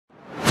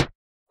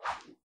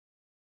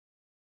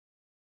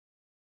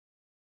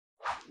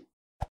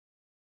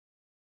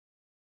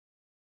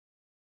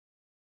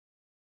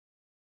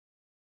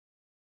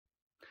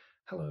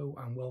Hello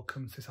and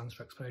welcome to this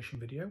answer explanation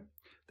video.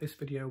 This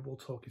video will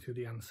talk you through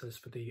the answers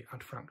for the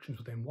add fractions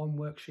within one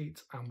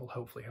worksheet and will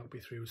hopefully help you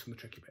through some of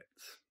the tricky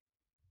bits.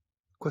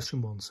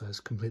 Question 1 says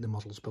complete the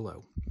models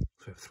below.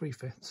 So we have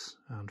 3/5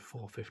 and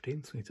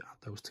 4/15, we need to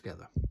add those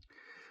together.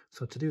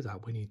 So to do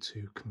that we need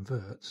to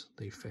convert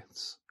the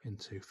fifths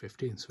into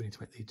 15, so we need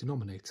to make the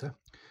denominator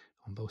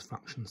on both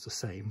fractions the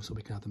same so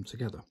we can add them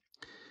together.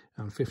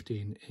 And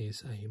 15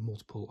 is a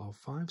multiple of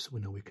 5, so we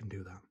know we can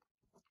do that.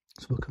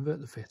 So we'll convert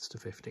the fifths to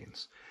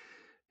 15s.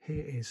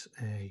 Here is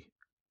a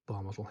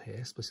bar model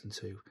here, split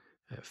into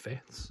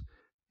fifths.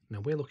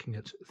 Now we're looking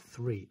at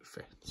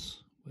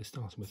 3/5. We're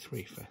starting with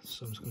 3/5,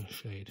 so I'm just going to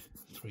shade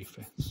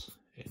 3/5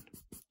 in.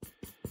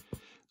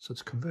 So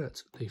to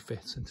convert the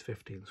fifths into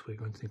 15s, we're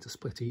going to need to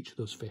split each of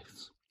those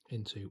fifths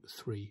into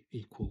 3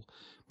 equal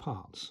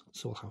parts.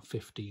 So we'll have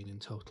 15 in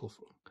total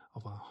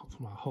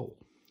from our whole.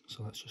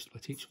 So let's just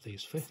split each of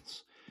these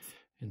fifths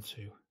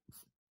into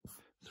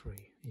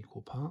 3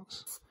 equal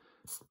parts.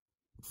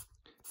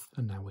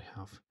 And now we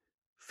have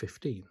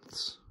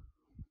 15ths.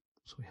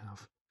 So we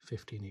have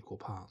 15 equal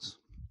parts.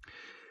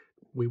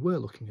 We were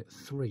looking at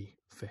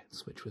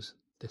 3/5, which was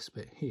this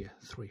bit here,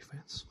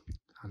 3/5.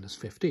 And as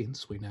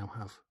 15ths, we now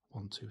have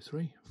 1, 2,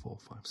 3, 4,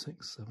 5,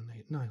 6, 7,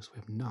 8, 9. So we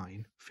have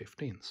 9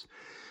 15ths.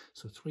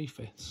 So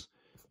 3/5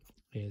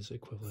 is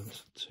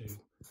equivalent to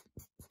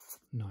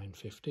 9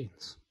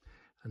 15ths.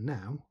 And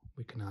now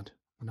we can add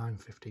 9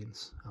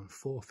 15ths and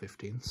 4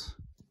 15ths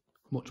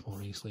much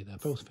more easily. They're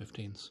both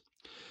 15ths.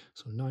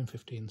 So 9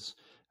 15ths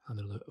and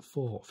the other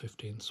 4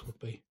 15ths would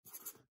be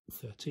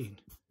 13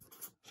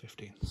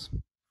 15ths.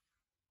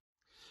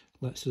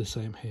 Let's do the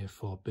same here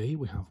for B.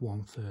 We have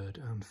 1/3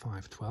 and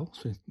 5/12,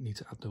 so we need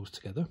to add those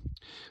together.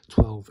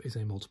 12 is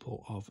a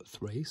multiple of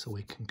 3, so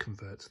we can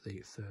convert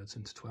the thirds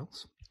into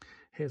 12s.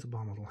 Here's a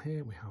bar model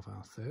here. We have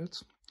our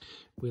thirds.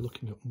 We're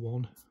looking at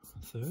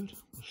 1/3.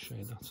 We'll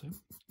shade that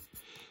in.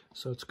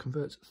 So to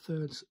convert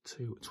thirds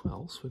to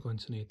 12s, we're going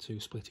to need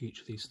to split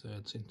each of these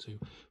thirds into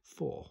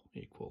 4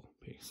 equal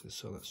pieces.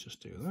 So let's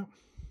just do that.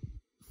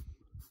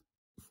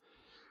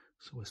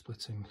 So we're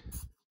splitting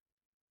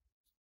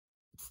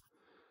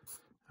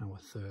our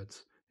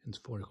thirds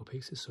into 4 equal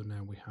pieces. So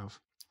now we have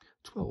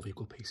 12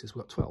 equal pieces.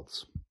 We've got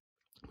 12ths.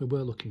 We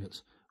were looking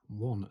at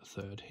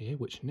 1/3 here,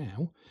 which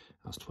now,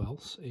 as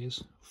 12ths,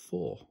 is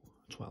 4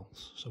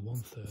 12ths. So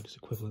 1/3 is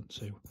equivalent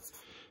to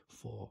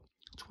 4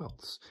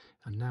 12ths.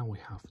 And now we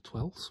have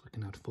 12ths. We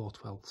can add 4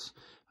 12ths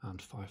and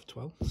 5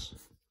 12ths.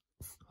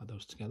 Add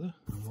those together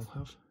and we'll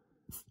have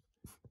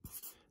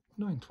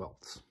 9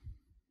 12ths.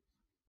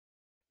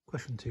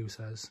 Question 2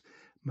 says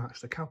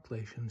match the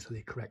calculations to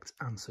the correct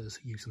answers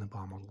using the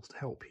bar models to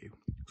help you.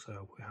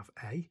 So we have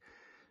A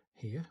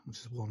here, which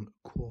is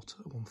 1/4,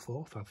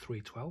 1/4, add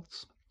 3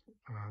 12ths.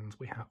 And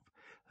we have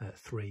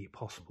 3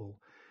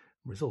 possible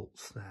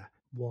results there.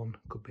 1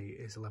 could be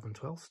 11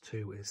 12ths,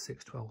 2 is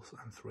 6 12ths,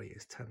 and 3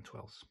 is 10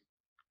 12ths.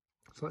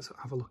 So let's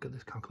have a look at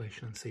this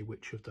calculation and see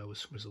which of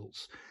those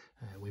results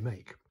we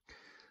make.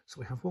 So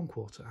we have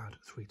 1/4 add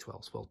 3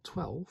 12ths. Well,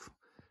 12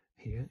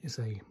 here is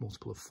a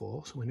multiple of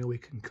 4, so we know we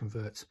can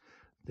convert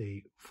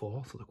the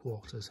 4th or the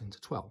quarters into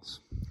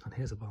 12ths. And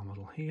here's a bar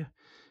model here,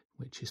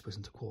 which is split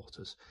into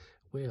quarters.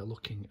 We're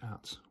looking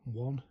at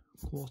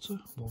 1/4,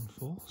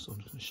 1/4, so I'm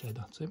just going to shade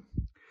that in.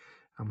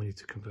 And we need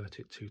to convert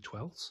it to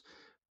 12ths.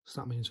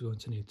 So that means we're going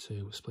to need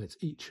to split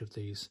each of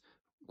these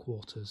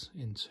quarters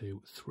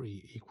into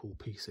 3 equal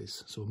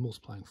pieces. So we're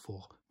multiplying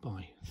 4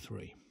 by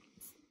 3.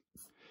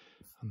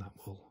 And that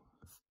will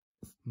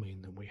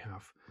mean that we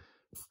have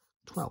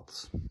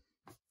 12ths.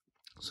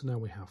 So now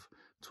we have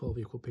 12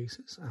 equal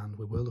pieces, and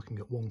we were looking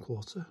at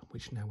 1/4,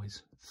 which now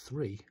is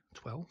 3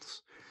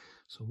 12ths.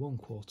 So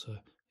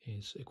 1/4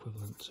 is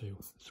equivalent to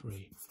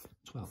 3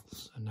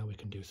 12ths. And now we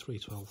can do 3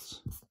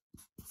 12ths,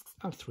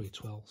 add 3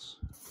 12ths,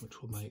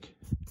 which will make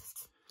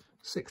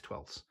 6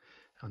 12ths,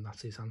 and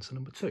that is answer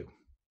number 2.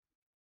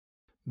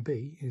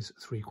 B is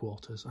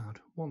 3/4 add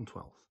 1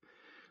 12th.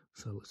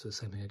 So let's do the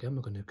same thing again.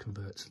 We're going to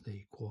convert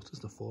the quarters,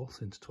 the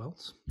 4ths, into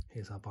 12ths.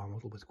 Here's our bar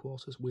model with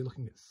quarters. We're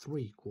looking at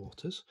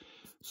 3/4,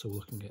 so we're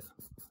looking at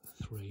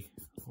 3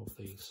 of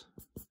these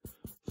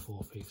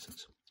 4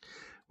 pieces.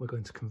 We're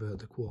going to convert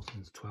the quarters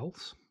into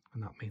 12ths,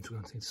 and that means we're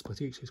going to need to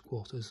split each of these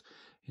quarters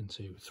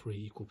into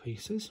 3 equal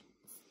pieces.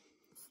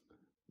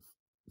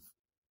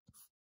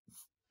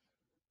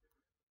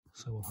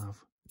 So we'll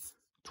have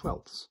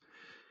 12ths.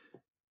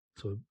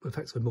 So we're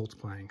effectively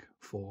multiplying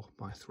 4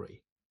 by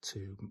 3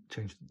 to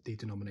change the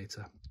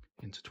denominator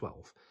into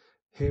 12.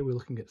 Here we're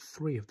looking at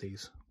 3 of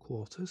these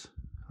quarters,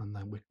 and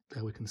then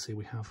there we can see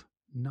we have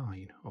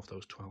 9 of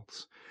those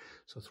 12ths.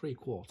 So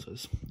 3/4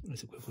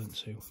 is equivalent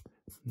to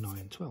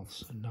 9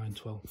 12ths, and 9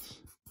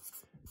 12ths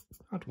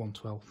add 1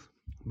 12th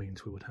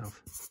means we would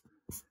have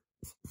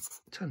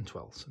 10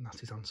 12ths, and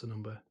that is answer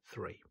number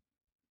 3.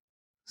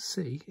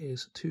 C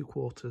is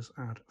 2/4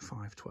 add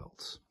 5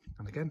 12ths.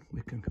 And again,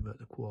 we can convert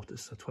the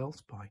quarters to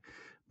 12ths by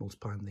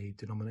multiplying the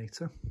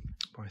denominator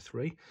by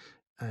 3.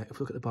 if we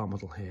look at the bar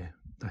model here,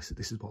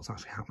 this is what's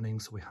actually happening.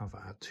 So we have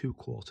 2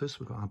 quarters.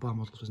 We've got our bar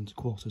models into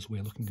quarters.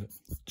 We're looking at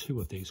 2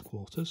 of these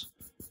quarters.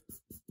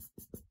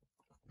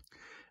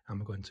 And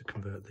we're going to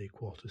convert the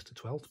quarters to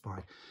 12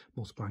 by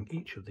multiplying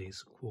each of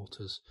these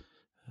quarters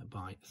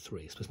by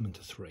 3, split them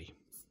into 3.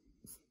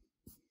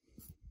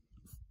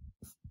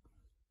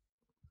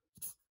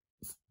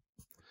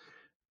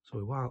 So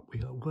we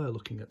were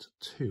looking at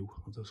 2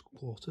 of those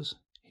quarters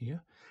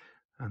here,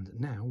 and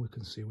now we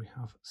can see we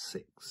have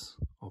 6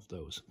 of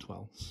those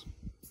 12ths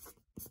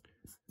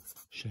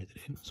shaded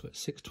in. So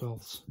it's 6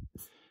 12ths,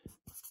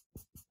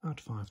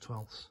 add 5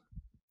 12ths,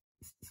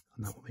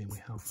 and that will mean we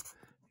have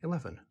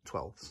 11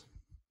 12ths.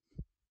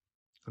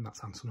 And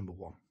that's answer number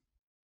 1.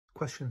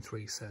 Question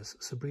 3 says,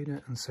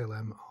 Sabrina and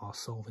Salem are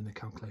solving the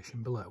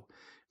calculation below.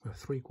 We have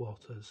 3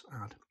 quarters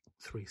add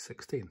 3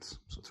 16ths.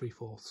 So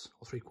 3/4 or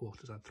 3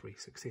 quarters add 3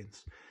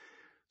 16ths.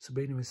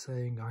 Sabrina is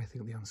saying, I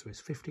think the answer is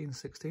 15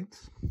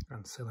 16ths.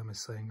 And Salem is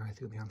saying, I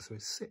think the answer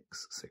is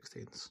 6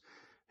 16ths.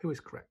 Who is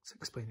correct?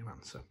 Explain your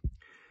answer.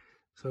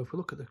 So if we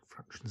look at the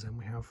fractions, then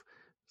we have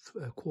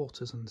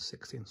quarters and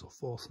 16ths, or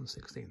fourths and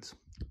 16ths.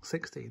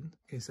 16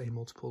 is a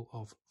multiple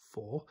of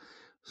 4,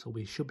 so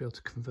we should be able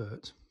to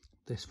convert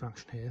this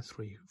fraction here,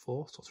 3/4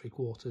 or 3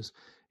 quarters,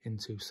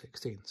 into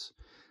 16ths.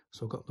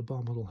 So I've got the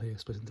bar model here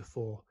split into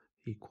 4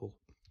 equal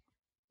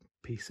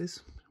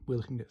pieces. We're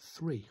looking at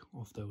 3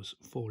 of those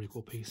 4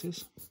 equal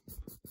pieces.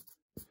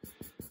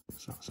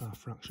 So that's our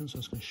fraction, so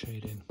I'm just going to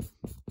shade in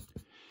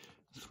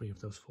 3 of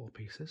those 4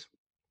 pieces.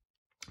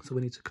 So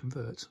we need to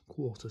convert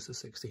quarters to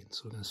 16.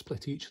 So we're going to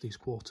split each of these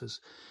quarters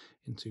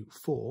into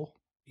 4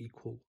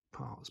 equal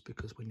parts,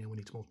 because we know we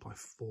need to multiply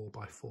 4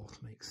 by 4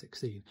 to make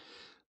 16.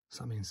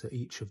 So that means that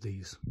each of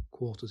these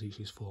quarters, each of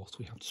these fourths,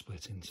 we have to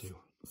split into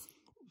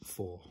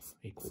 4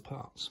 equal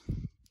parts.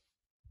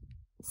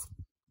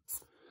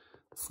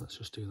 Let's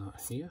just do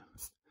that here.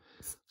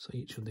 So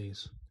each of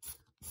these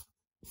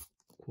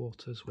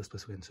quarters, we're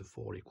splitting into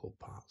 4 equal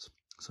parts.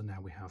 So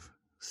now we have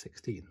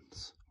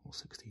 16ths, or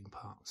 16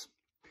 parts.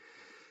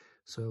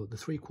 So the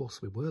 3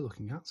 quarters we were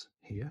looking at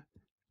here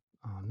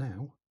are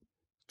now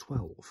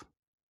 12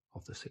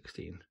 of the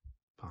 16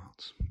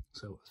 parts.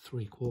 So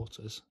 3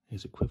 quarters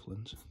is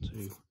equivalent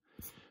to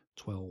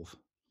 12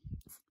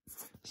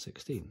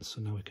 16ths.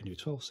 So now we can do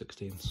 12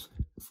 16ths,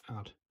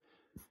 add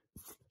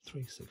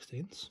 3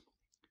 16ths,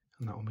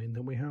 and that will mean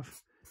that we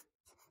have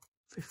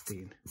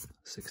 15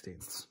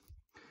 16ths.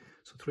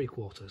 So 3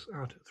 quarters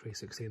add 3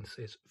 16ths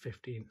is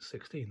 15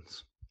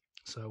 16ths.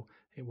 So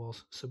it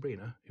was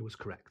Sabrina who was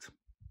correct.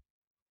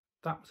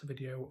 That was a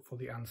video for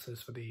the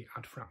answers for the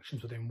add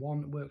fractions within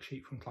one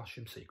worksheet from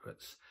Classroom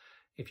Secrets.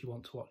 If you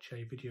want to watch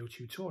a video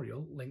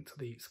tutorial linked to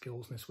the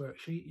skills in this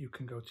worksheet, you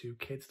can go to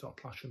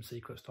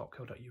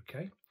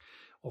kids.classroomsecrets.co.uk,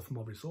 or for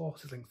more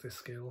resources linked to this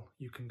skill,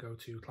 you can go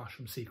to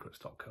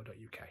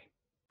classroomsecrets.co.uk.